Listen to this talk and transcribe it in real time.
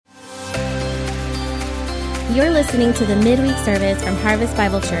You're listening to the midweek service from Harvest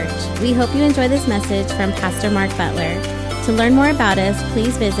Bible Church. We hope you enjoy this message from Pastor Mark Butler. To learn more about us,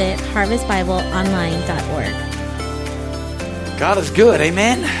 please visit harvestbibleonline.org. God is good,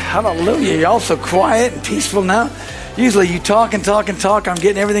 amen? Hallelujah. You're all so quiet and peaceful now. Usually you talk and talk and talk. I'm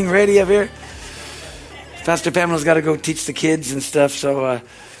getting everything ready up here. Pastor Pamela's got to go teach the kids and stuff, so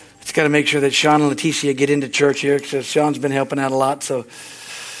it's got to make sure that Sean and Leticia get into church here, because Sean's been helping out a lot, so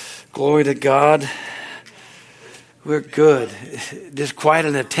glory to God. We're good. Just quiet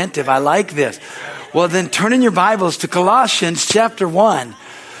and attentive. I like this. Well, then turn in your Bibles to Colossians chapter 1.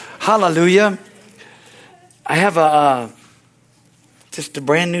 Hallelujah. I have just a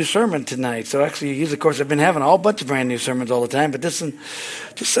brand new sermon tonight. So actually, usually, of course, I've been having a whole bunch of brand new sermons all the time, but this one,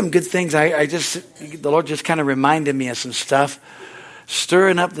 just some good things. The Lord just kind of reminded me of some stuff,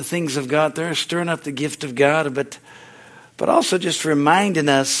 stirring up the things of God there, stirring up the gift of God, but also just reminding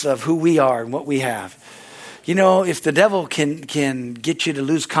us of who we are and what we have. You know, if the devil can get you to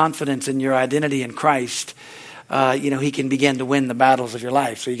lose confidence in your identity in Christ, he can begin to win the battles of your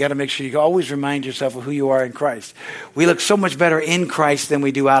life. So you got to make sure you always remind yourself of who you are in Christ. We look so much better in Christ than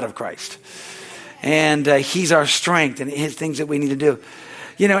we do out of Christ. And he's our strength and his things that we need to do.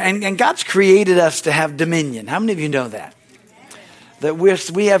 You know, and God's created us to have dominion. How many of you know that? That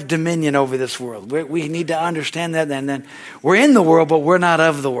we have dominion over this world. We need to understand that. And then we're in the world, but we're not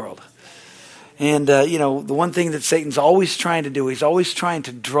of the world. And, the one thing that Satan's always trying to do, he's always trying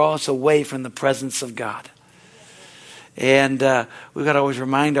to draw us away from the presence of God. And we've got to always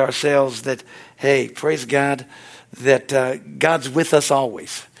remind ourselves that, hey, praise God, that God's with us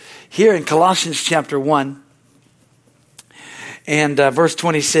always. Here in Colossians chapter 1 and verse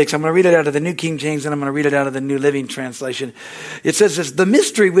 26, I'm going to read it out of the New King James and I'm going to read it out of the New Living Translation. It says this: the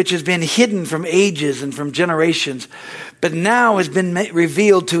mystery which has been hidden from ages and from generations, but now has been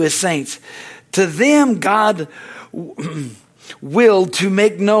revealed to his saints. To them God willed to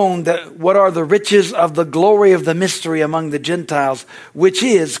make known that what are the riches of the glory of the mystery among the Gentiles, which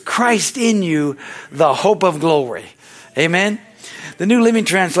is Christ in you, the hope of glory. Amen. The New Living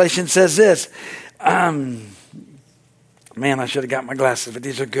Translation says this. Man, I should have got my glasses, but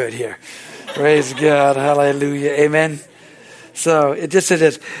these are good here. Praise God. Hallelujah. Amen. So it just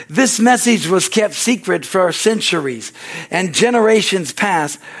says this message was kept secret for centuries and generations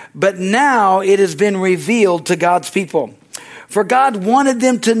past, but now it has been revealed to God's people. For God wanted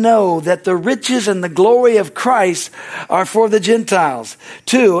them to know that the riches and the glory of Christ are for the Gentiles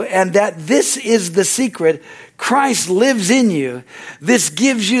too, and that this is the secret. Christ lives in you. This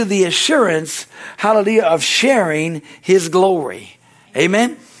gives you the assurance, hallelujah, of sharing his glory.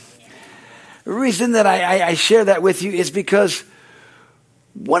 Amen. The reason that I share that with you is because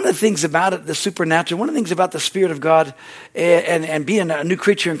one of the things about it, the supernatural, one of the things about the Spirit of God and being a new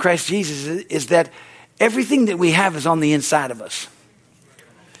creature in Christ Jesus is that everything that we have is on the inside of us.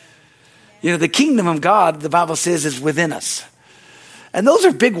 You know, the kingdom of God, the Bible says, is within us. And those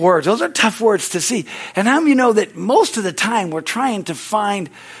are big words. Those are tough words to see. And how many know that most of the time we're trying to find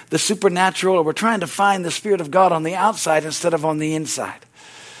the supernatural, or we're trying to find the Spirit of God on the outside instead of on the inside?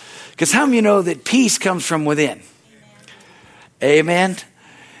 Because how many know that peace comes from within? Amen.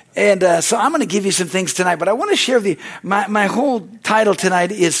 And so I'm going to give you some things tonight, but I want to share with you, my whole title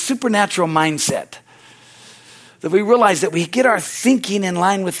tonight is Supernatural Mindset. That we realize that we get our thinking in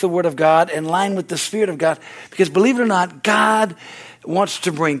line with the Word of God, in line with the Spirit of God. Because believe it or not, God wants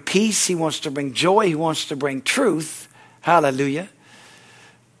to bring peace. He wants to bring joy. He wants to bring truth. Hallelujah.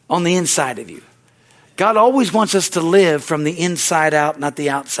 On the inside of you. God always wants us to live from the inside out, not the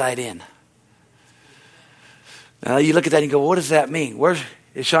outside in. Now you look at that and you go, well, what does that mean?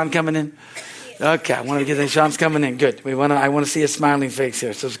 Is Sean coming in? Okay, I want to get that. Sean's coming in. Good. I want to see a smiling face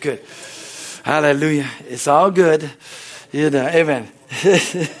here, so it's good. Hallelujah. It's all good. Amen.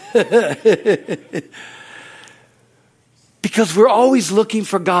 Because we're always looking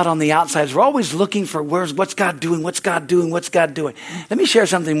for God on the outside. We're always looking for what's God doing? What's God doing? What's God doing? Let me share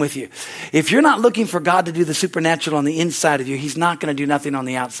something with you. If you're not looking for God to do the supernatural on the inside of you, he's not going to do nothing on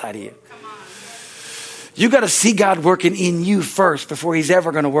the outside of you. You got to see God working in you first before he's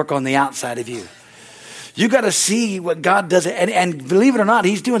ever going to work on the outside of you. You got to see what God does. And believe it or not,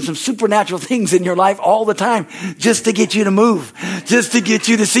 he's doing some supernatural things in your life all the time just to get you to move, just to get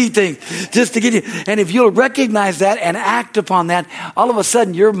you to see things, just to get you. And if you'll recognize that and act upon that, all of a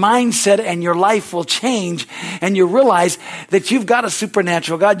sudden your mindset and your life will change, and you realize that you've got a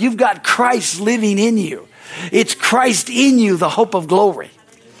supernatural God. You've got Christ living in you. It's Christ in you, the hope of glory.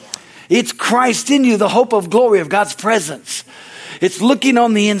 It's Christ in you, the hope of glory of God's presence. It's looking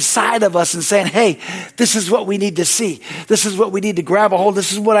on the inside of us and saying, hey, this is what we need to see. This is what we need to grab a hold.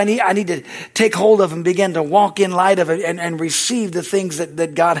 This is what I need to take hold of and begin to walk in light of it and receive the things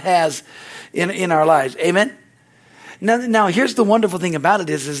that God has in our lives. Amen? Now, here's the wonderful thing about it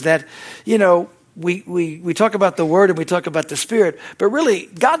is that, you know, we talk about the Word and we talk about the Spirit, but really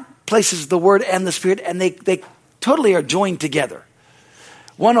God places the Word and the Spirit and they totally are joined together.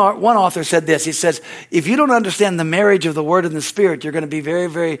 One author said this. He says, if you don't understand the marriage of the Word and the Spirit, you're going to be very,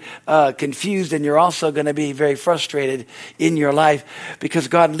 very confused, and you're also going to be very frustrated in your life because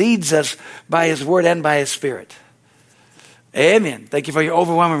God leads us by His Word and by His Spirit. Amen. Thank you for your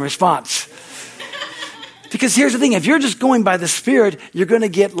overwhelming response. Because here's the thing. If you're just going by the Spirit, you're going to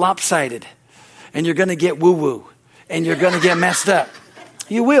get lopsided, and you're going to get woo-woo, and you're going to get messed up.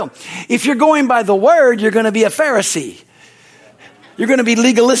 You will. If you're going by the Word, you're going to be a Pharisee. You're going to be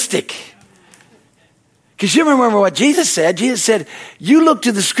legalistic. Because you remember what Jesus said. Jesus said, you look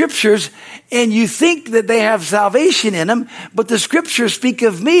to the Scriptures and you think that they have salvation in them, but the Scriptures speak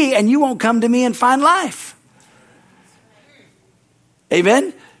of me and you won't come to me and find life.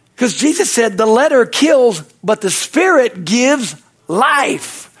 Amen? Because Jesus said the letter kills, but the Spirit gives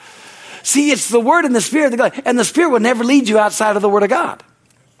life. See, it's the Word and the Spirit. And the Spirit will never lead you outside of the Word of God.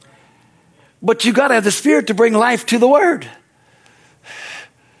 But you got to have the Spirit to bring life to the Word.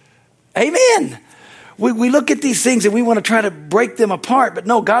 Amen. We look at these things and we want to try to break them apart, but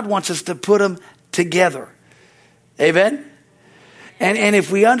no, God wants us to put them together. Amen. And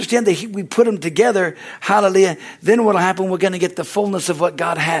if we understand that we put them together, hallelujah, then what will happen? We're going to get the fullness of what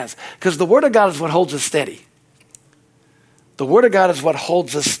God has. Because the Word of God is what holds us steady. The Word of God is what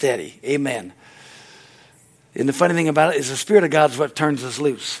holds us steady. Amen. And the funny thing about it is the Spirit of God is what turns us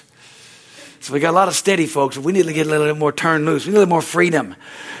loose. So we got a lot of steady folks. We need to get a little bit more turned loose. We need a little more freedom.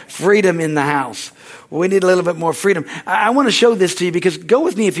 Freedom in the house. We need a little bit more freedom. I want to show this to you because go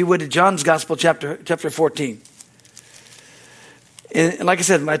with me, if you would, to John's Gospel, chapter 14. And like I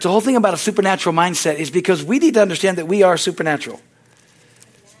said, the whole thing about a supernatural mindset is because we need to understand that we are supernatural.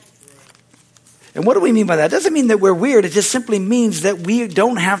 And what do we mean by that? It doesn't mean that we're weird. It just simply means that we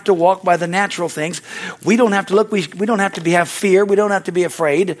don't have to walk by the natural things. We don't have to look. We don't have to have fear. We don't have to be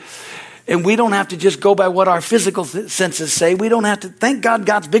afraid. And we don't have to just go by what our physical senses say. We don't have to. Thank God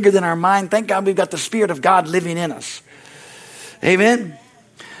God's bigger than our mind. Thank God we've got the Spirit of God living in us. Amen.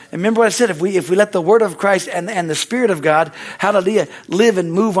 And remember what I said, if we let the Word of Christ and the Spirit of God, hallelujah, live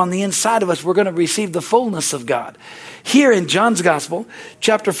and move on the inside of us, we're going to receive the fullness of God. Here in John's Gospel,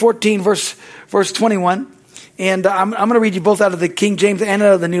 chapter 14, verse 21, and I'm going to read you both out of the King James and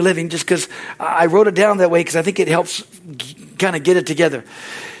out of the New Living, just because I wrote it down that way, because I think it helps kind of get it together.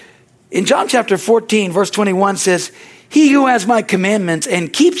 In John chapter 14, verse 21 says, he who has my commandments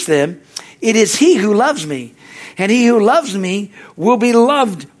and keeps them, it is he who loves me. And he who loves me will be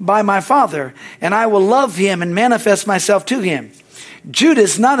loved by my Father, and I will love him and manifest myself to him.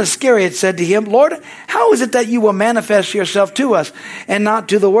 Judas, not Iscariot, said to him, Lord, how is it that you will manifest yourself to us and not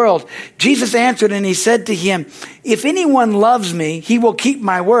to the world? Jesus answered and he said to him, if anyone loves me, he will keep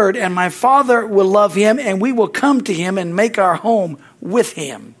my word, and my Father will love him, and we will come to him and make our home with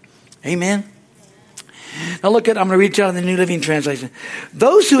him. Amen. Now I'm going to read out of the New Living Translation.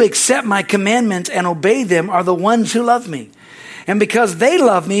 Those who accept my commandments and obey them are the ones who love me. And because they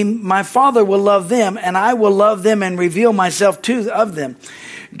love me, my Father will love them, and I will love them and reveal myself of them.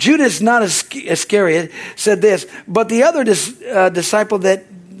 Judas, not Iscariot, said this, but the other disciple that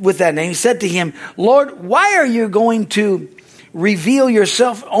with that name said to him, Lord, why are you going to reveal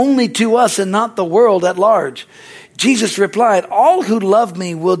yourself only to us and not the world at large? Jesus replied, all who love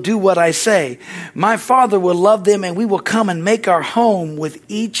me will do what I say. My Father will love them, and we will come and make our home with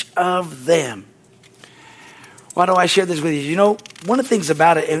each of them. Why do I share this with you? You know, one of the things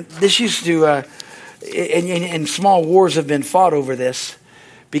about it, and this used to, and small wars have been fought over this,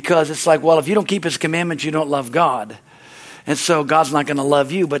 because it's like, well, if you don't keep his commandments, you don't love God. And so God's not going to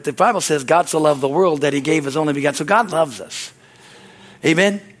love you. But the Bible says God so loved the world that he gave his only begotten. So God loves us.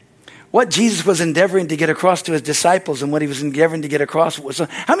 Amen. What Jesus was endeavoring to get across to his disciples and what he was endeavoring to get across was, how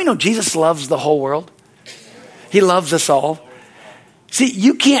many know Jesus loves the whole world? He loves us all. See,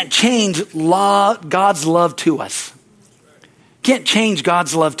 you can't change God's love to us. Can't change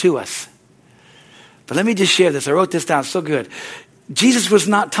God's love to us. But let me just share this. I wrote this down. So good. Jesus was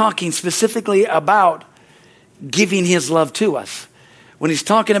not talking specifically about giving his love to us. When he's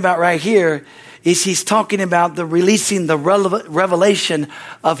talking about right here, he's talking about the releasing the revelation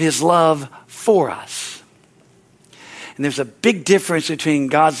of his love for us. And there's a big difference between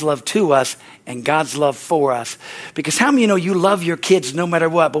God's love to us and God's love for us. Because how many of you know you love your kids no matter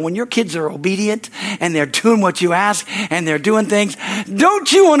what? But when your kids are obedient and they're doing what you ask and they're doing things,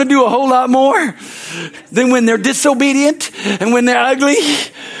 don't you want to do a whole lot more than when they're disobedient and when they're ugly?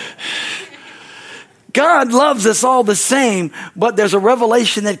 God loves us all the same, but there's a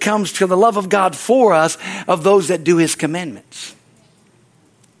revelation that comes to the love of God for us of those that do his commandments.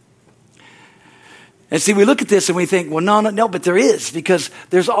 And see, we look at this and we think, well, no, but there is, because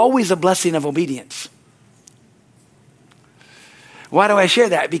there's always a blessing of obedience. Why do I share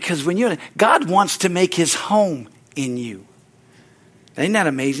that? Because when God wants to make his home in you. Ain't that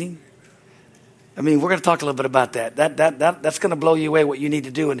amazing? I mean, we're going to talk a little bit about that. That's going to blow you away what you need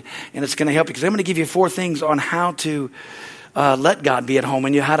to do, and it's going to help you. Because I'm going to give you 4 things on how to let God be at home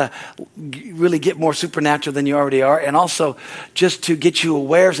in you, how to really get more supernatural than you already are, and also just to get you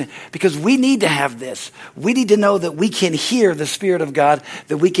aware. Because we need to have this. We need to know that we can hear the Spirit of God,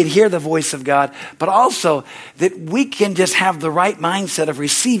 that we can hear the voice of God, but also that we can just have the right mindset of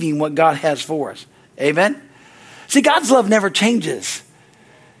receiving what God has for us. Amen? See, God's love never changes.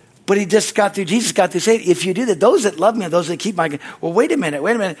 But Jesus got through saying, if you do that, those that love me are those that keep my... Well, wait a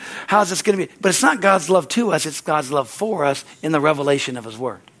minute. How's this going to be? But it's not God's love to us. It's God's love for us in the revelation of his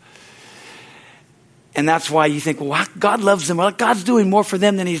word. And that's why you think, well, God loves them. Well, God's doing more for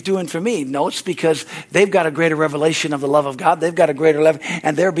them than he's doing for me. No, it's because they've got a greater revelation of the love of God. They've got a greater love,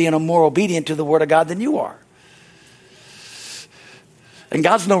 and they're being more obedient to the word of God than you are. And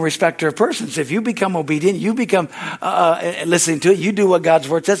God's no respecter of persons. If you become obedient, you become listening to it, you do what God's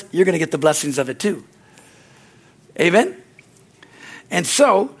word says, you're going to get the blessings of it too. Amen? And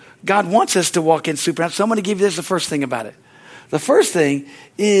so, God wants us to walk in supernatural. So I'm going to give you this, the first thing about it. The first thing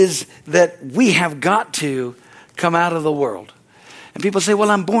is that we have got to come out of the world. And people say, well,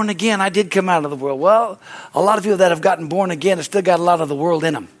 I'm born again. I did come out of the world. Well, a lot of people that have gotten born again have still got a lot of the world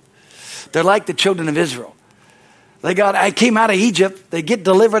in them. They're like the children of Israel. I came out of Egypt. They get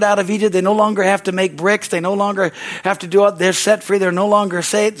delivered out of Egypt. They no longer have to make bricks. They no longer have to do it. They're set free. They're no longer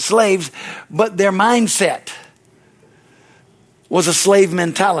slaves. But their mindset was a slave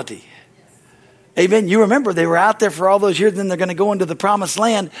mentality. Amen. You remember they were out there for all those years. Then they're going to go into the promised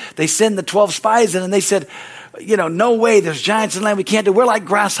land. They send the 12 spies in and they said, no way. There's giants in the land. We can't do. We're like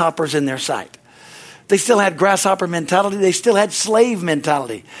grasshoppers in their sight. They still had grasshopper mentality. They still had slave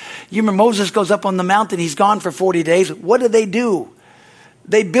mentality. You remember Moses goes up on the mountain. He's gone for 40 days. What do?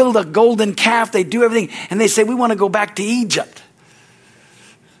 They build a golden calf. They do everything. And they say, we want to go back to Egypt.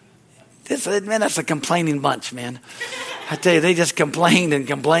 That's a complaining bunch, man. I tell you, they just complained and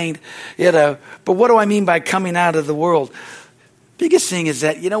complained. But what do I mean by coming out of the world? Biggest thing is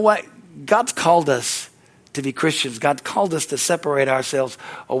that, you know what? God's called us to be Christians. God called us to separate ourselves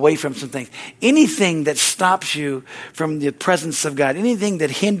away from some things. Anything that stops you from the presence of God, anything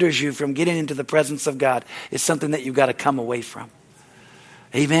that hinders you from getting into the presence of God is something that you've got to come away from.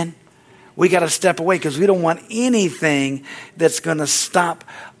 Amen? We got to step away because we don't want anything that's going to stop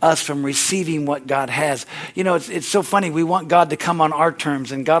us from receiving what God has. It's so funny. We want God to come on our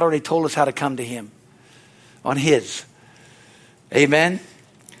terms, and God already told us how to come to him on his. Amen?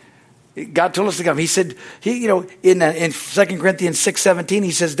 God told us to come. He said, in 2 Corinthians 6:17,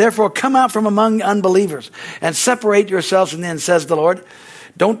 he says, therefore come out from among unbelievers and separate yourselves. And then says the Lord,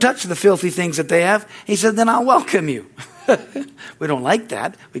 don't touch the filthy things that they have. He said, then I'll welcome you. We don't like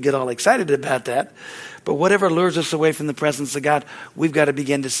that. We get all excited about that. But whatever lures us away from the presence of God, we've got to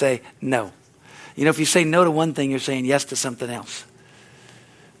begin to say no. If you say no to one thing, you're saying yes to something else.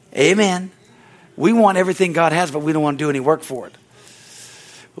 Amen. We want everything God has, but we don't want to do any work for it.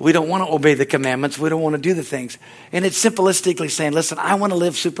 We don't want to obey the commandments. We don't want to do the things. And it's simplistically saying, listen, I want to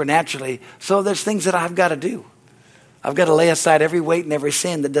live supernaturally. So there's things that I've got to do. I've got to lay aside every weight and every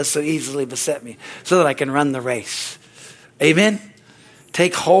sin that does so easily beset me so that I can run the race. Amen?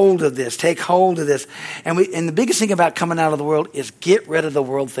 Take hold of this. Take hold of this. And the biggest thing about coming out of the world is get rid of the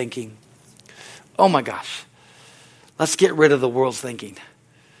world thinking. Oh my gosh. Let's get rid of the world's thinking.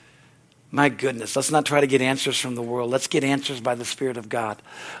 My goodness, let's not try to get answers from the world. Let's get answers by the Spirit of God.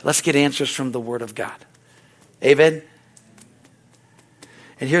 Let's get answers from the Word of God. Amen?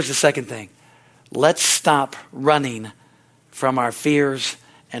 And here's the second thing. Let's stop running from our fears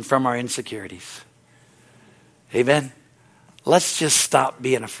and from our insecurities. Amen? Let's just stop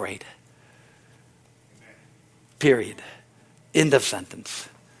being afraid. Period. End of sentence.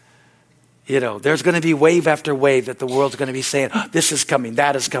 There's going to be wave after wave that the world's going to be saying, oh, this is coming,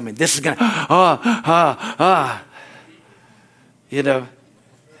 that is coming, this is going to,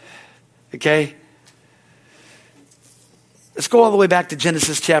 okay? Let's go all the way back to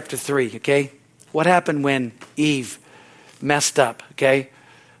Genesis chapter 3, okay? What happened when Eve messed up, okay?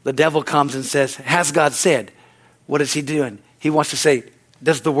 The devil comes and says, has God said? What is he doing? He wants to say,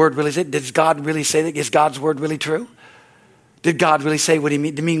 does the word really say? Does God really say that? Is God's word really true? Did God really say what he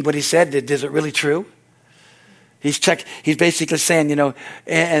mean what he said? Is it really true? He's basically saying,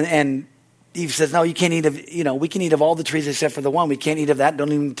 and Eve says, no, you can't eat of, we can eat of all the trees except for the one. We can't eat of that.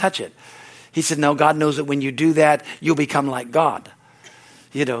 Don't even touch it. He said, no, God knows that when you do that, you'll become like God.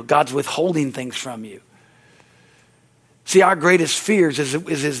 God's withholding things from you. See, our greatest fears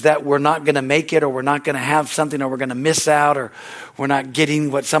is that we're not going to make it, or we're not going to have something, or we're going to miss out, or we're not getting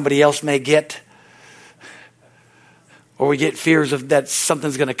what somebody else may get. Or we get fears of that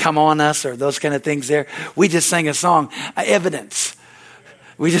something's going to come on us, or those kind of things there. We just sang a song, Evidence.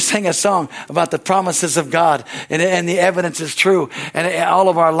 We just sang a song about the promises of God, and the evidence is true. And all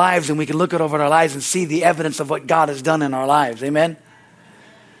of our lives, and we can look over our lives and see the evidence of what God has done in our lives. Amen?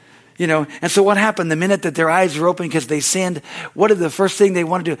 And so what happened the minute that their eyes were open because they sinned? What did the first thing they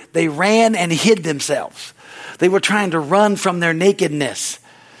wanted to do? They ran and hid themselves. They were trying to run from their nakedness.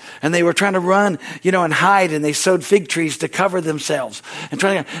 And they were trying to run, and hide, and they sewed fig trees to cover themselves.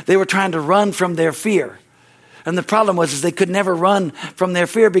 They were trying to run from their fear. And the problem was they could never run from their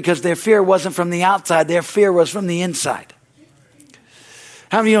fear because their fear wasn't from the outside. Their fear was from the inside.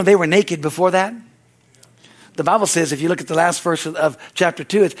 How many of you know they were naked before that? The Bible says, if you look at the last verse of chapter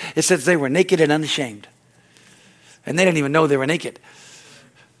 2, it says they were naked and unashamed. And they didn't even know they were naked.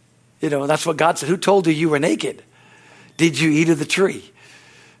 That's what God said. Who told you were naked? Did you eat of the tree?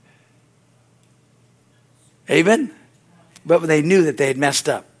 Amen? But they knew that they had messed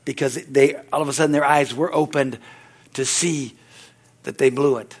up because all of a sudden their eyes were opened to see that they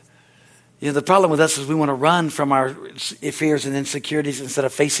blew it. The problem with us is we want to run from our fears and insecurities instead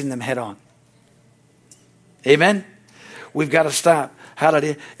of facing them head on. Amen? We've got to stop.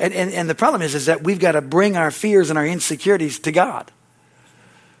 Hallelujah. And the problem is that we've got to bring our fears and our insecurities to God.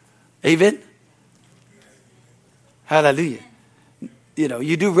 Amen? Hallelujah.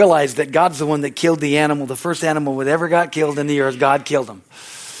 You do realize that God's the one that killed the animal. The first animal that ever got killed in the earth, God killed him.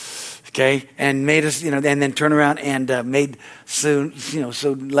 Okay? And made us, and then turn around and made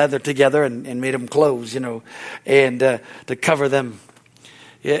sewed leather together and made them clothes, and to cover them,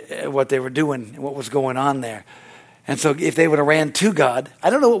 what they were doing, what was going on there. And so if they would have ran to God, I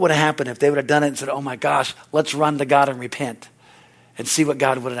don't know what would have happened if they would have done it and said, oh my gosh, let's run to God and repent and see what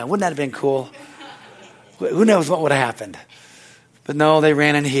God would have done. Wouldn't that have been cool? Who knows what would have happened? But no, they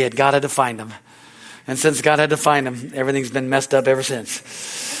ran and hid. God had to find them. And since God had to find them, everything's been messed up ever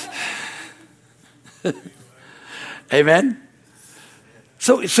since. Amen?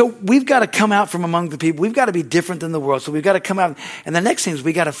 So we've got to come out from among the people. We've got to be different than the world. So we've got to come out. And the next thing is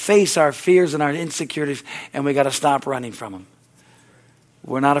we got to face our fears and our insecurities, and we got to stop running from them.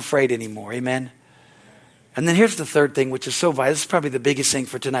 We're not afraid anymore. Amen? And then here's the third thing, which is so vital. This is probably the biggest thing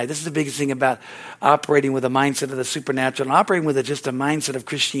for tonight. This is the biggest thing about operating with a mindset of the supernatural and operating with just a mindset of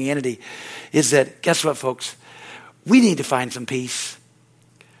Christianity is that, guess what, folks? We need to find some peace.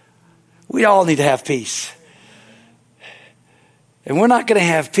 We all need to have peace. And we're not going to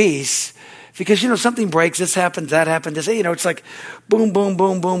have peace because, something breaks, this happens, that happens. It's like boom, boom,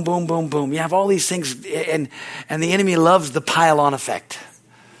 boom, boom, boom, boom, boom. You have all these things, and the enemy loves the pile-on effect.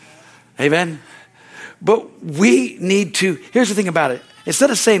 Amen? But we need to, here's the thing about it. Instead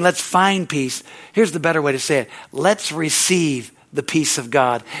of saying, let's find peace, here's the better way to say it. Let's receive the peace of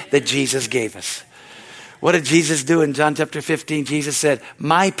God that Jesus gave us. What did Jesus do in John chapter 15? Jesus said,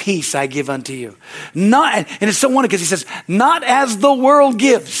 my peace I give unto you. And it's so wonderful because he says, not as the world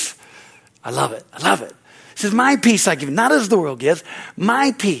gives. I love it. I love it. He says, my peace I give, not as the world gives.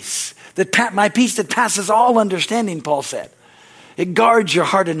 My peace that passes all understanding, Paul said. It guards your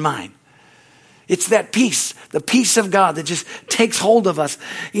heart and mind. It's that peace, the peace of God that just takes hold of us,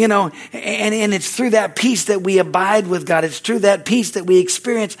 and it's through that peace that we abide with God. It's through that peace that we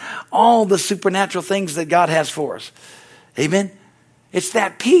experience all the supernatural things that God has for us. Amen? It's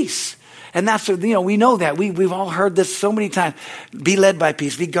that peace. And that's, we know that. We've all heard this so many times. Be led by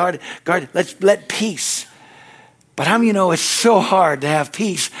peace. Be guarded. Let peace. But how many of you know it's so hard to have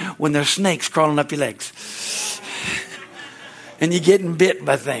peace when there's snakes crawling up your legs? And you're getting bit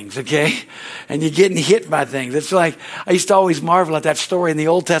by things, okay? And you're getting hit by things. It's like, I used to always marvel at that story in the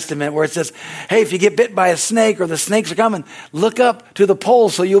Old Testament where it says, hey, if you get bit by a snake or the snakes are coming, look up to the pole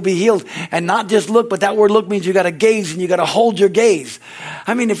so you'll be healed. And not just look, but that word look means you got to gaze and you got to hold your gaze.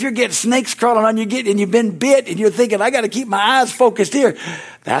 I mean, if you're getting snakes crawling on you and you've been bit and you're thinking, I got to keep my eyes focused here,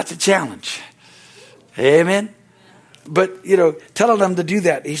 that's a challenge. Amen? But, telling them to do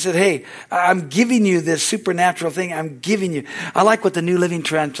that. He said, hey, I'm giving you this supernatural thing. I'm giving you. I like what the New Living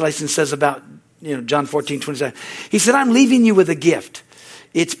Translation says about John 14:27. He said, I'm leaving you with a gift.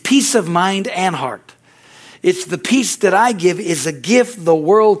 It's peace of mind and heart. It's the peace that I give is a gift the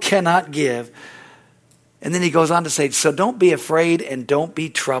world cannot give. And then he goes on to say, so don't be afraid and don't be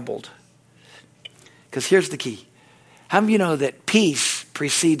troubled. Because here's the key. How many of you know that peace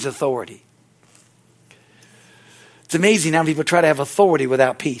precedes authority? It's amazing how people try to have authority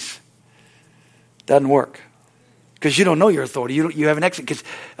without peace. Doesn't work. Because you don't know your authority. You have an exit. Because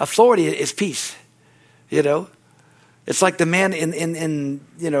authority is peace. It's like the man in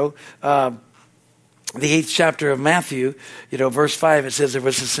the 8th chapter of Matthew, verse 5, it says there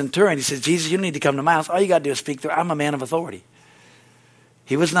was a centurion. He says, Jesus, you don't need to come to my house. All you got to do is speak through. I'm a man of authority.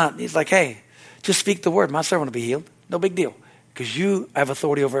 He's like, hey, just speak the word. My servant will be healed. No big deal. Because you have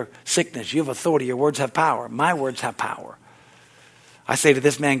authority over sickness. You have authority. Your words have power. My words have power. I say to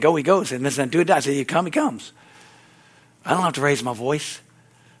this man, go, he goes. And this man, do it. I say, you come, he comes. I don't have to raise my voice.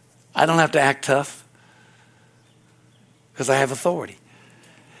 I don't have to act tough. Because I have authority.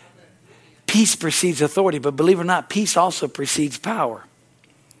 Peace precedes authority, but believe it or not, peace also precedes power.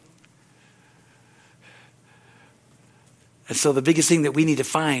 And so the biggest thing that we need to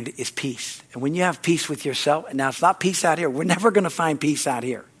find is peace. And when you have peace with yourself, and now it's not peace out here. We're never going to find peace out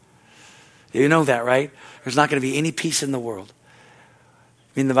here. You know that, right? There's not going to be any peace in the world.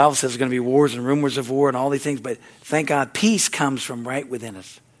 I mean, the Bible says there's going to be wars and rumors of war and all these things, but thank God, peace comes from right within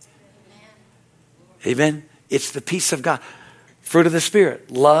us. Amen? It's the peace of God. Fruit of the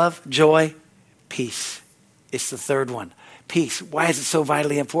Spirit, love, joy, peace. It's the third one. Peace. Why is it so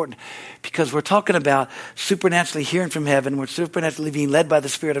vitally important? Because we're talking about supernaturally hearing from heaven. We're supernaturally being led by the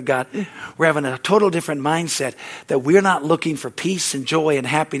Spirit of God. We're having a total different mindset that we're not looking for peace and joy and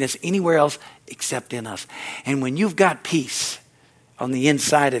happiness anywhere else except in us. And when you've got peace on the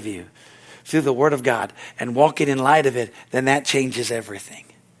inside of you through the Word of God and walking in light of it, then that changes everything.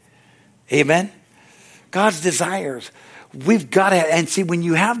 Amen? God's desires. We've got to, and see, when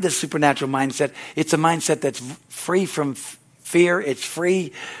you have this supernatural mindset, it's a mindset that's free from fear. It's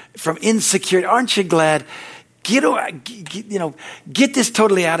free from insecurity. Aren't you glad? Get this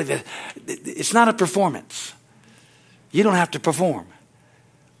totally out of it. It's not a performance. You don't have to perform.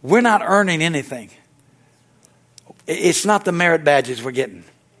 We're not earning anything. It's not the merit badges we're getting.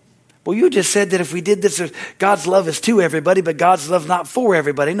 Well, you just said that if we did this, God's love is to everybody, but God's love not for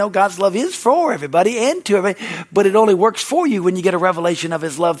everybody. No, God's love is for everybody and to everybody, but it only works for you when you get a revelation of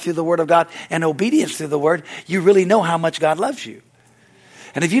his love through the Word of God and obedience through the Word. You really know how much God loves you.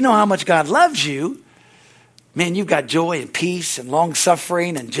 And if you know how much God loves you, man, you've got joy and peace and long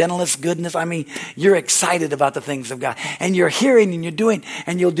suffering and gentleness, goodness. I mean, you're excited about the things of God. And you're hearing and you're doing,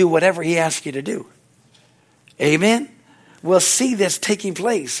 and you'll do whatever he asks you to do. Amen? We'll see this taking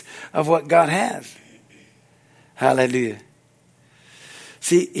place of what God has. Hallelujah.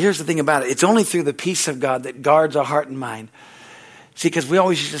 See, here's the thing about it. It's only through the peace of God that guards our heart and mind. See, because we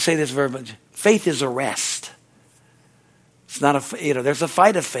always used to say this verbiage. Faith is a rest. It's not there's a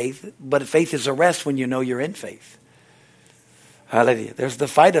fight of faith, but faith is a rest when you know you're in faith. Hallelujah. There's the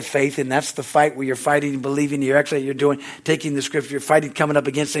fight of faith, and that's the fight where you're fighting and believing. You're doing, taking the scripture, you're fighting, coming up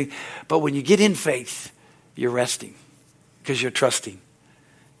against things. But when you get in faith, you're resting. Because you're trusting.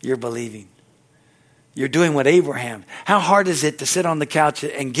 You're believing. You're doing what Abraham. How hard is it to sit on the couch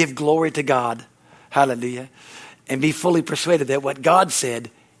and give glory to God? Hallelujah. And be fully persuaded that what God said,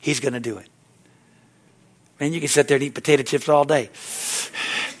 he's going to do it. Man, you can sit there and eat potato chips all day.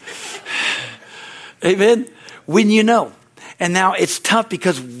 Amen. When you know. And now it's tough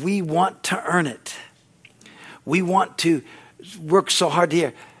because we want to earn it. We want to work so hard to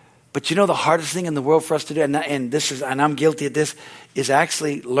hear. But you know the hardest thing in the world for us to do, and I'm guilty of this, is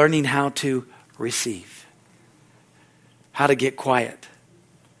actually learning how to receive. How to get quiet.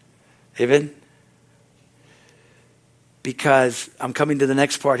 Amen? Because I'm coming to the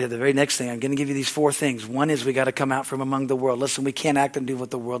next part here, the very next thing. I'm going to give you these 4 things. One is we got to come out from among the world. Listen, we can't act and do what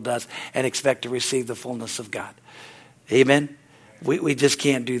the world does and expect to receive the fullness of God. Amen? We just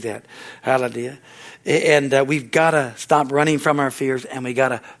can't do that. Hallelujah. And we've got to stop running from our fears, and we got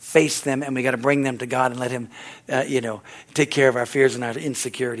to face them, and we got to bring them to God and let him, take care of our fears and our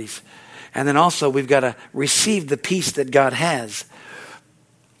insecurities. And then also we've got to receive the peace that God has.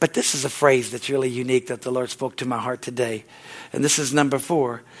 But this is a phrase that's really unique that the Lord spoke to my heart today. And this is number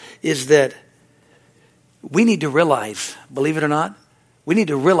 4, is that we need to realize, believe it or not, we need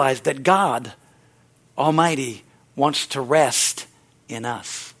to realize that God Almighty wants to rest in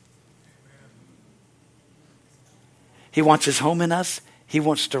us. He wants his home in us. He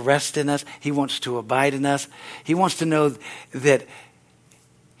wants to rest in us. He wants to abide in us. He wants to know that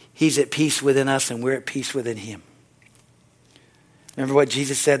he's at peace within us and we're at peace within him. Remember what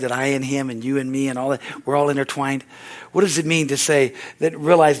Jesus said, that I and him and you and me and all that, we're all intertwined. What does it mean to say that,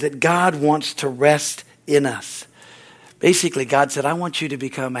 realize that God wants to rest in us? Basically, God said, I want you to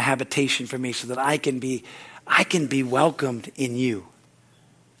become a habitation for me so that I can be welcomed in you.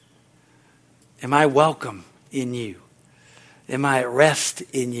 Am I welcome in you? Am I at rest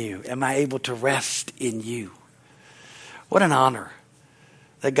in you? Am I able to rest in you? What an honor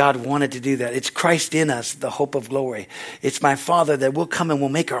that God wanted to do that. It's Christ in us, the hope of glory. It's my Father that will come and will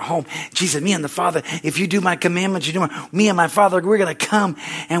make our home. Jesus, me and the Father, if you do my commandments, me and my Father, we're going to come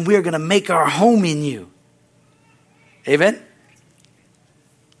and we're going to make our home in you. Amen?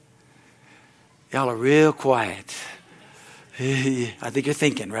 Y'all are real quiet. I think you're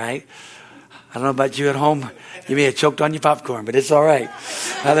thinking, right? I don't know about you at home. You may have choked on your popcorn, but it's all right.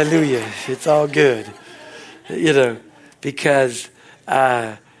 Hallelujah. It's all good. Because,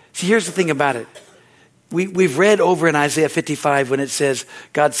 see, here's the thing about it. We've read over in Isaiah 55 when it says,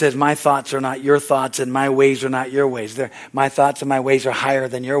 God says, my thoughts are not your thoughts and my ways are not your ways. My thoughts and my ways are higher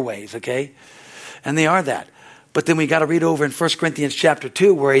than your ways, okay? And they are that. But then we got to read over in 1 Corinthians chapter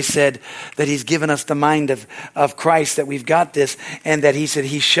 2 where he said that he's given us the mind of Christ, that we've got this, and that he said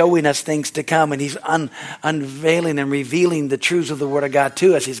he's showing us things to come, and he's unveiling and revealing the truths of the Word of God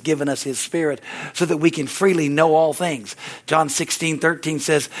to us. He's given us his Spirit so that we can freely know all things. John 16:13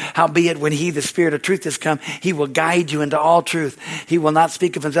 says, howbeit when he, the Spirit of truth, has come, he will guide you into all truth. He will not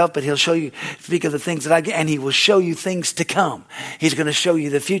speak of himself, but he'll speak of the things that I get, and he will show you things to come. He's going to show you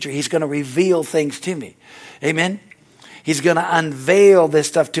the future. He's going to reveal things to me. Amen. He's going to unveil this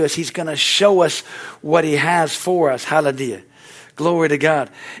stuff to us. He's going to show us what he has for us. Hallelujah. Glory to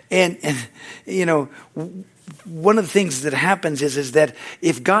God. And one of the things that happens is that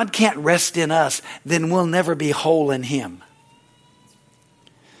if God can't rest in us, then we'll never be whole in him.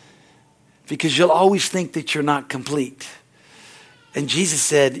 Because you'll always think that you're not complete. And Jesus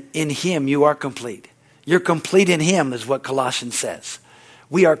said, in him you are complete. You're complete in him is what Colossians says.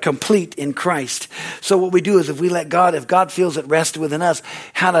 We are complete in Christ. So what we do is if God feels at rest within us,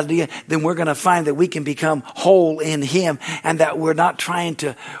 hallelujah, then we're going to find that we can become whole in him, and that we're not trying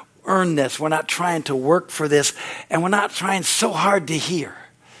to earn this. We're not trying to work for this. And we're not trying so hard to hear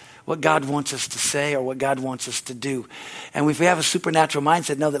what God wants us to say or what God wants us to do. And if we have a supernatural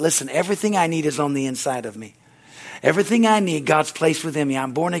mindset, know that, listen, everything I need is on the inside of me. Everything I need, God's placed within me.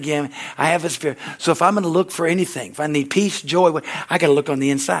 I'm born again. I have his Spirit. So if I'm going to look for anything, if I need peace, joy, I got to look on the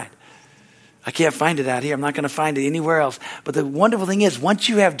inside. I can't find it out here. I'm not going to find it anywhere else. But the wonderful thing is, once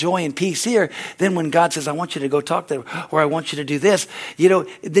you have joy and peace here, then when God says, I want you to go talk to them, or I want you to do this,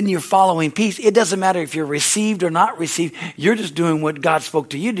 then you're following peace. It doesn't matter if you're received or not received. You're just doing what God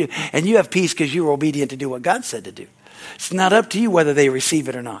spoke to you to do. And you have peace because you were obedient to do what God said to do. It's not up to you whether they receive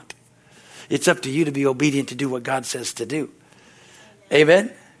it or not. It's up to you to be obedient to do what God says to do.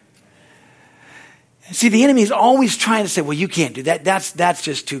 Amen? See, the enemy is always trying to say, well, you can't do that. That's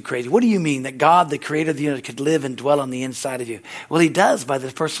just too crazy. What do you mean that God, the creator of the universe, could live and dwell on the inside of you? Well, he does by the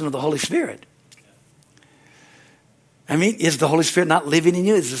person of the Holy Spirit. I mean, is the Holy Spirit not living in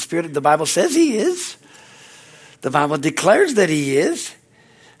you? Is the Spirit, the Bible says he is. The Bible declares that he is.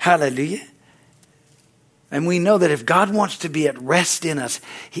 Hallelujah. And we know that if God wants to be at rest in us,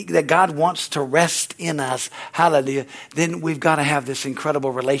 that God wants to rest in us, hallelujah, then we've got to have this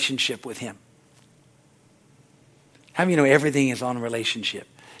incredible relationship with him. How many know everything is on relationship?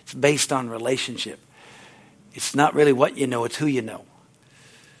 It's based on relationship. It's not really what you know, it's who you know.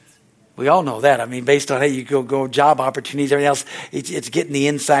 We all know that. I mean, based on, hey, you go job opportunities, everything else, it's getting the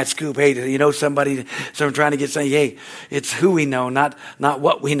inside scoop. Hey, you know somebody, so I'm trying to get something, hey, it's who we know, not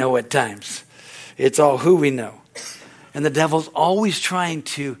what we know at times. It's all who we know. And the devil's always trying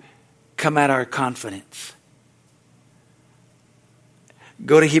to come at our confidence.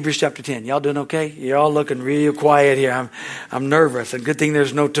 Go to Hebrews chapter 10. Y'all doing okay? You're all looking real quiet here. I'm nervous. A good thing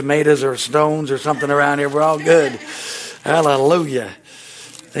there's no tomatoes or stones or something around here. We're all good. Hallelujah.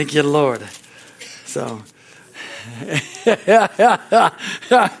 Thank you, Lord. So,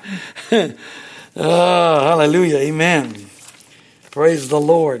 oh, hallelujah. Amen. Praise the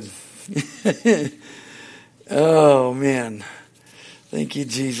Lord. Oh, man. Thank you,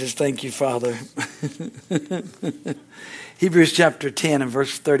 Jesus. Thank you, Father. Hebrews chapter 10 and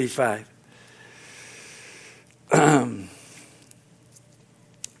verse 35. And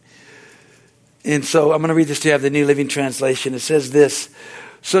so I'm going to read this to you out of the New Living Translation. It says this: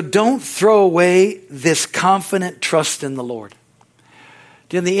 so don't throw away this confident trust in the Lord.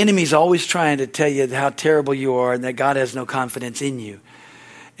 The enemy's always trying to tell you how terrible you are and that God has no confidence in you.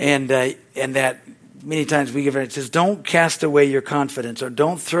 And that many times we give it says, don't cast away your confidence, or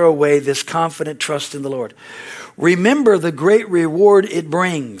don't throw away this confident trust in the Lord. Remember the great reward it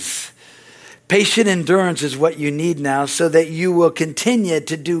brings. Patient endurance is what you need now so that you will continue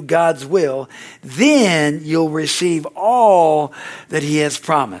to do God's will. Then you'll receive all that he has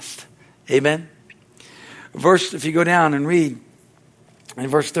promised. Amen. If you go down and read in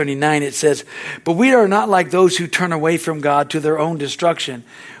verse 39, it says, but we are not like those who turn away from God to their own destruction.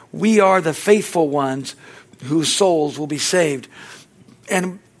 We are the faithful ones whose souls will be saved.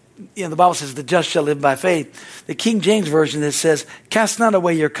 And the Bible says the just shall live by faith. The King James Version that says, cast not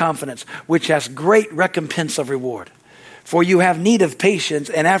away your confidence, which has great recompense of reward. For you have need of patience,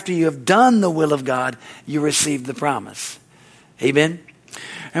 and after you have done the will of God, you receive the promise. Amen.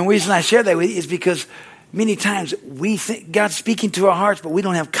 And the reason I share that with you is because many times we think God's speaking to our hearts, but we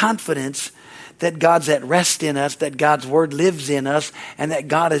don't have confidence that God's at rest in us, that God's word lives in us, and that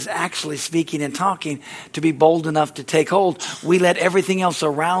God is actually speaking and talking to be bold enough to take hold. We let everything else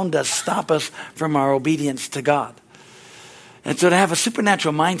around us stop us from our obedience to God. And so to have a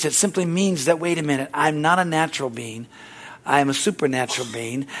supernatural mindset simply means that, wait a minute, I'm not a natural being. I am a supernatural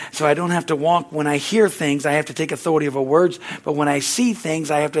being. So I don't have to walk when I hear things. I have to take authority over words. But when I see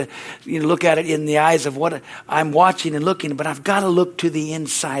things, I have to look at it in the eyes of what I'm watching and looking. But I've got to look to the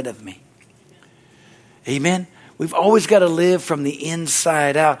inside of me. Amen. We've always got to live from the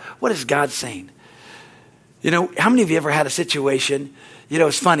inside out. What is God saying? How many of you ever had a situation?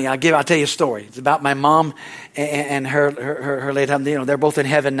 It's funny. I'll tell you a story. It's about my mom and her late husband. They're both in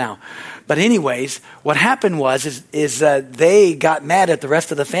heaven now. But anyways, what happened was they got mad at the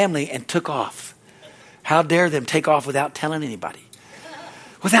rest of the family and took off. How dare them take off without telling anybody?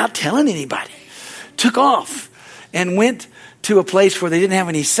 Without telling anybody. Took off and went to a place where they didn't have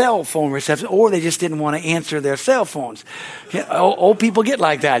any cell phone reception, or they just didn't want to answer their cell phones. Old people get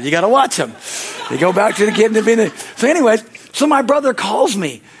like that. You got to watch them. They go back to the kid. So anyways, so my brother calls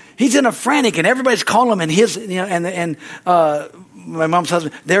me. He's in a frantic, and everybody's calling him, and his, my mom's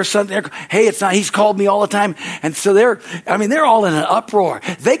husband, their son, hey, it's not, he's called me all the time. And so they're all in an uproar.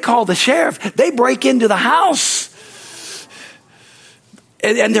 They call the sheriff. They break into the house,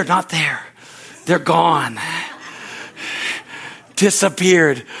 and they're not there. They're gone.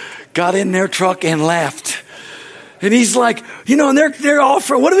 Disappeared, got in their truck and left. And he's like, and they're all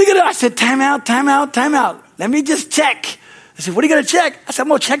for, what are we going to do? I said, time out. Let me just check. I said, what are you going to check? I said, I'm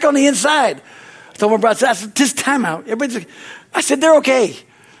going to check on the inside. I told my brother, I said, just time out. I said, they're okay.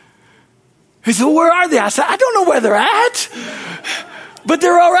 He said, well, where are they? I said, I don't know where they're at, but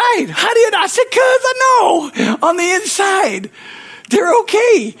they're all right. How do you know? I said, because I know on the inside, they're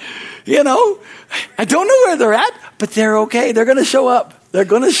okay. I don't know where they're at, but they're okay. They're going to show up. They're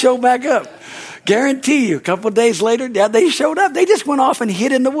going to show back up. Guarantee you, a couple of days later, they showed up. They just went off and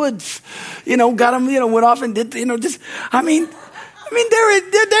hid in the woods. Got them, went off and did, they're in the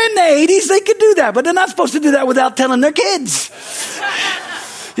 80s. They could do that, but they're not supposed to do that without telling their kids.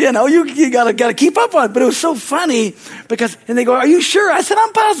 You gotta keep up on it. But it was so funny because, and they go, are you sure? I said,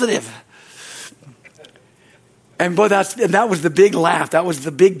 I'm positive. And boy, that was the big laugh. That was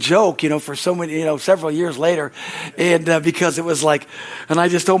the big joke, for so many, several years later. And because it was like, and I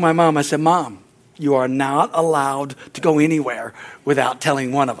just told my mom, I said, Mom, you are not allowed to go anywhere without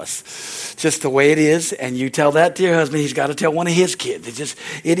telling one of us. Just the way it is. And you tell that to your husband, he's got to tell one of his kids.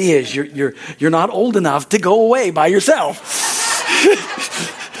 It is. You're not old enough to go away by yourself.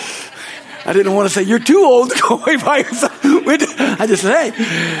 I didn't want to say you're too old to go away by yourself. I just said,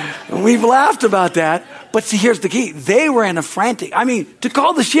 hey, we've laughed about that. But see, here's the key. They were in a frantic. To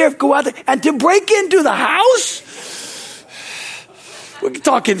call the sheriff, go out there, and to break into the house. We're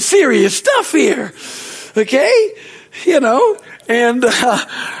talking serious stuff here. Okay? And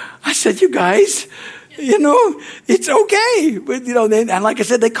I said, you guys, it's okay. But, and like I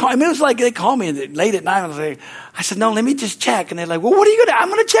said, they call me. It was like they called me late at night. I said, no, let me just check. And they're like, well, what are you going to do? I'm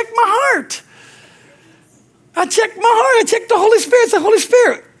going to check my heart. I checked my heart. I checked the Holy Spirit. It's the Holy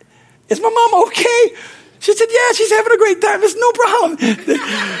Spirit. Is my mom okay? She said, yeah, she's having a great time. It's no problem.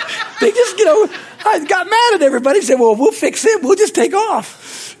 They just, I got mad at everybody. Said, well, we'll fix it. We'll just take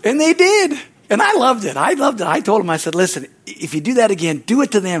off. And they did. And I loved it. I told them, I said, listen, if you do that again, do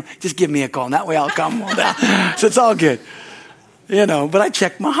it to them. Just give me a call. And that way I'll come on down. So it's all good. But I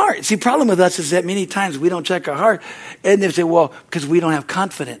check my heart. See, the problem with us is that many times we don't check our heart. And they say, well, because we don't have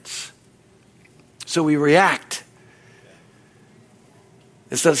confidence. So we react.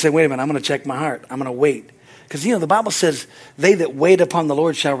 Instead of saying, wait a minute, I'm going to check my heart. I'm going to wait. Because, the Bible says, they that wait upon the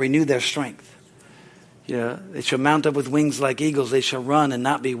Lord shall renew their strength. They shall mount up with wings like eagles. They shall run and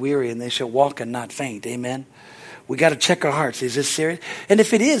not be weary, and they shall walk and not faint. Amen. We got to check our hearts. Is this serious? And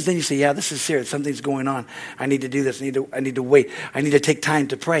if it is, then you say, yeah, this is serious. Something's going on. I need to do this. I need to wait. I need to take time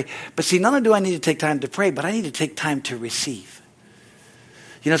to pray. But see, not only do I need to take time to pray, but I need to take time to receive.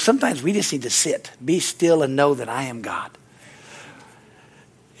 You know, sometimes we just need to sit, be still, and know that I am God.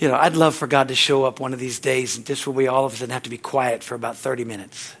 You know, I'd love for God to show up one of these days and just where we all of a sudden have to be quiet for about 30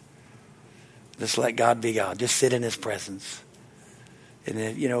 minutes. Just let God be God. Just sit in his presence.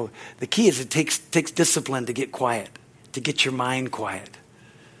 And, you know, the key is it takes discipline to get quiet, to get your mind quiet.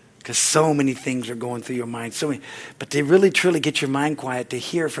 Because so many things are going through your mind. But to really, truly get your mind quiet, to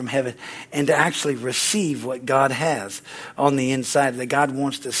hear from heaven, and to actually receive what God has on the inside. That God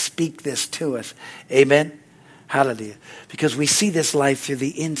wants to speak this to us. Amen? Hallelujah. Because we see this life through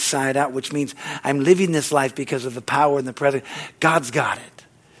the inside out, which means I'm living this life because of the power and the presence. God's got it.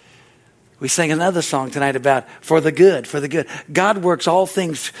 We sang another song tonight about for the good, for the good. God works all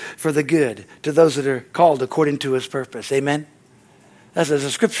things for the good to those that are called according to his purpose. Amen? There's a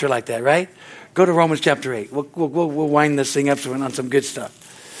scripture like that, right? Go to Romans chapter 8. We'll wind this thing up on some good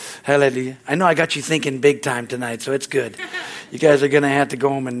stuff. Hallelujah. I know I got you thinking big time tonight, so it's good. You guys are going to have to go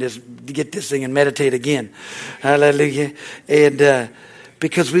home and just get this thing and meditate again. Hallelujah. And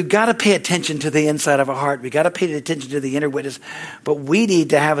because we've got to pay attention to the inside of our heart. We've got to pay attention to the inner witness. But we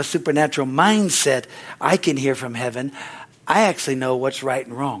need to have a supernatural mindset. I can hear from heaven. I actually know what's right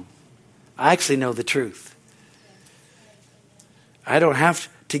and wrong. I actually know the truth. I don't have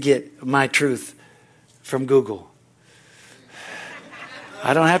to get my truth from Google.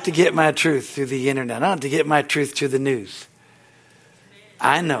 I don't have to get my truth through the internet. I don't have to get my truth through the news.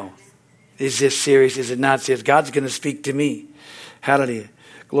 I know. Is this serious? Is it not serious? God's going to speak to me. Hallelujah.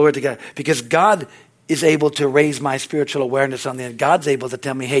 Glory to God. Because God is able to raise my spiritual awareness on the end. God's able to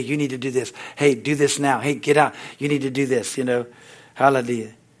tell me, hey, you need to do this. Hey, do this now. Hey, get out. You need to do this, you know.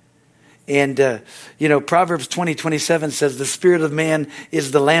 Hallelujah. And, Proverbs 20:27 says, the spirit of man is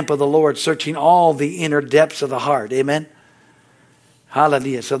the lamp of the Lord, searching all the inner depths of the heart. Amen.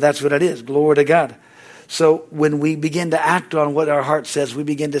 Hallelujah. So that's what it is. Glory to God. So when we begin to act on what our heart says, we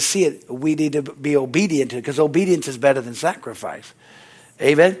begin to see it. We need to be obedient to it because obedience is better than sacrifice.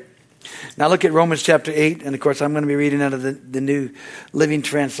 Amen. Now look at Romans chapter 8. And of course, I'm going to be reading out of the New Living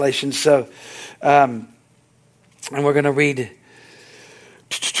Translation. So, and we're going to read,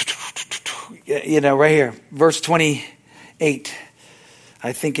 right here, verse 28.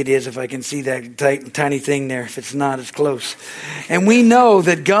 I think it is, if I can see that tiny thing there. If it's not, it's close. And we know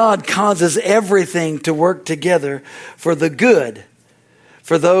that God causes everything to work together for the good,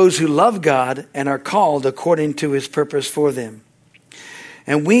 for those who love God and are called according to his purpose for them.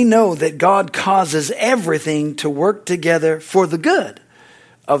 And we know that God causes everything to work together for the good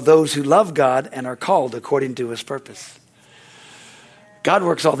of those who love God and are called according to his purpose. God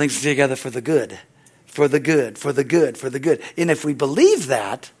works all things together for the good. For the good, for the good, for the good. And if we believe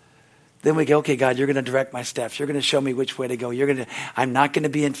that, then we go, okay, God, you're going to direct my steps. You're going to show me which way to go. I'm not going to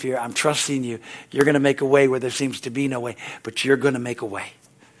be in fear. I'm trusting you. You're going to make a way where there seems to be no way, but you're going to make a way.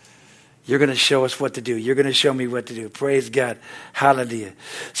 You're going to show us what to do. You're going to show me what to do. Praise God. Hallelujah.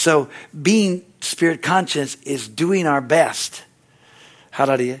 So being spirit conscious is doing our best,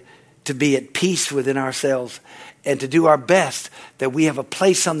 hallelujah, to be at peace within ourselves and to do our best that we have a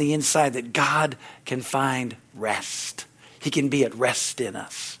place on the inside that God can find rest. He can be at rest in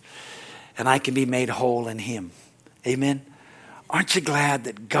us. And I can be made whole in him. Amen. Aren't you glad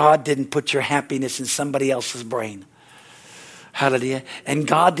that God didn't put your happiness in somebody else's brain? Hallelujah. And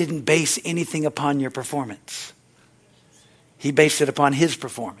God didn't base anything upon your performance. He based it upon his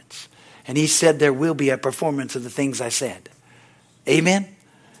performance. And he said there will be a performance of the things I said. Amen.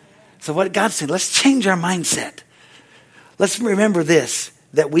 So what God said, let's change our mindset. Let's remember this,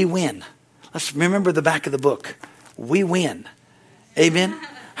 that we win. Let's remember the back of the book. We win. Amen.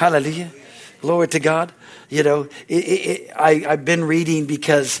 Hallelujah. Glory to God. I've been reading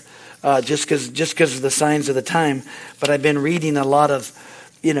because just because of the signs of the time, but I've been reading a lot of,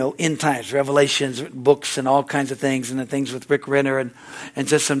 end times, Revelations, books and all kinds of things, and the things with Rick Renner and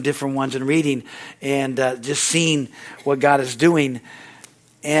just some different ones, and reading and just seeing what God is doing.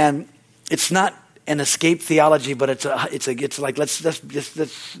 And it's not an escape theology, but it's like let's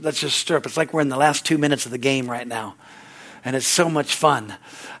just stir up. It's like we're in the last 2 minutes of the game right now, and it's so much fun.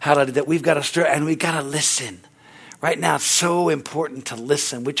 Hallelujah! That we've got to stir and we got to listen. Right now, it's so important to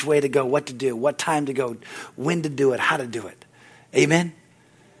listen. Which way to go? What to do? What time to go? When to do it? How to do it? Amen.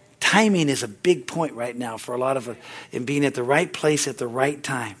 Timing is a big point right now for a lot of us in being at the right place at the right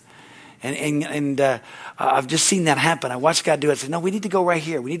time. And I've just seen that happen. I watched God do it. I said, no, we need to go right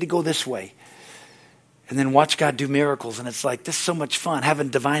here. We need to go this way. And then watch God do miracles. And it's like, this is so much fun, having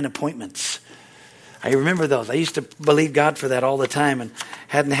divine appointments. I remember those. I used to believe God for that all the time and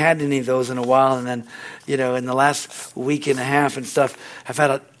hadn't had any of those in a while. And then, in the last week and a half and stuff, I've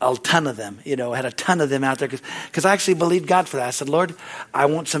had a ton of them, had a ton of them out there because I actually believed God for that. I said, Lord, I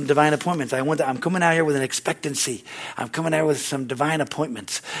want some divine appointments. I'm coming out here with an expectancy. I'm coming out with some divine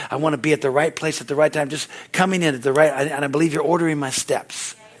appointments. I want to be at the right place at the right time, just coming in at the right, and I believe you're ordering my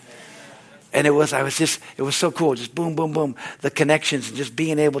steps. And it was so cool. Just boom, boom, boom. The connections and just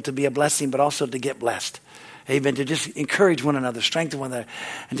being able to be a blessing, but also to get blessed. Amen. To just encourage one another, strengthen one another,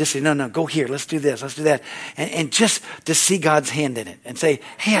 and just say, no, go here. Let's do this. Let's do that. And just to see God's hand in it and say,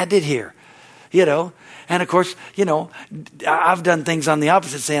 hey, I did hear, And of course, I've done things on the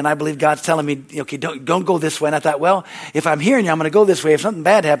opposite, saying, I believe God's telling me, okay, don't go this way. And I thought, well, if I'm hearing you, I'm going to go this way. If something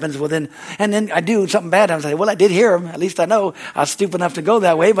bad happens, and then I do, something bad happens. I say, well, I did hear him. At least I know I was stupid enough to go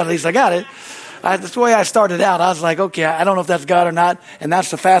that way, but at least I got it. That's the way I started out. I was like, okay, I don't know if that's God or not. And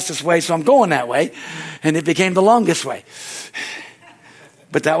that's the fastest way. So I'm going that way. And it became the longest way.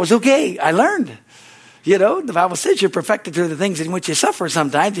 But that was okay. I learned. The Bible says you're perfected through the things in which you suffer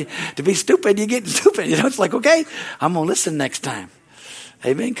sometimes. To be stupid, you get stupid. It's like, okay, I'm going to listen next time.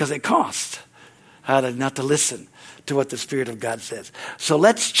 Amen? Because it costs not to listen to what the Spirit of God says. So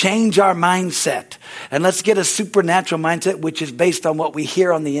let's change our mindset. And let's get a supernatural mindset, which is based on what we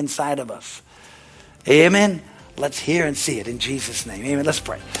hear on the inside of us. Amen? Let's hear and see it in Jesus' name. Amen. Let's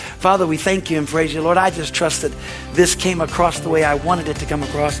pray. Father, we thank you and praise you. Lord, I just trust that this came across the way I wanted it to come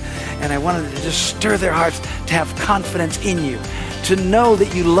across. And I wanted it to just stir their hearts to have confidence in you, to know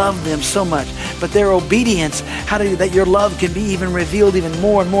that you love them so much. But their obedience, that your love can be even revealed even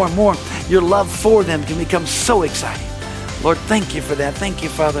more and more and more. Your love for them can become so exciting. Lord, thank you for that. Thank you,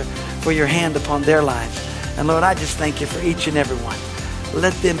 Father, for your hand upon their lives. And Lord, I just thank you for each and every one.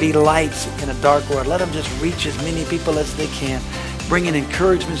 Let them be lights in a dark world. Let them just reach as many people as they can, bringing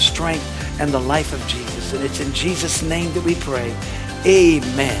encouragement, strength, and the life of Jesus. And it's in Jesus' name that we pray.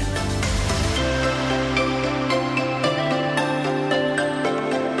 Amen.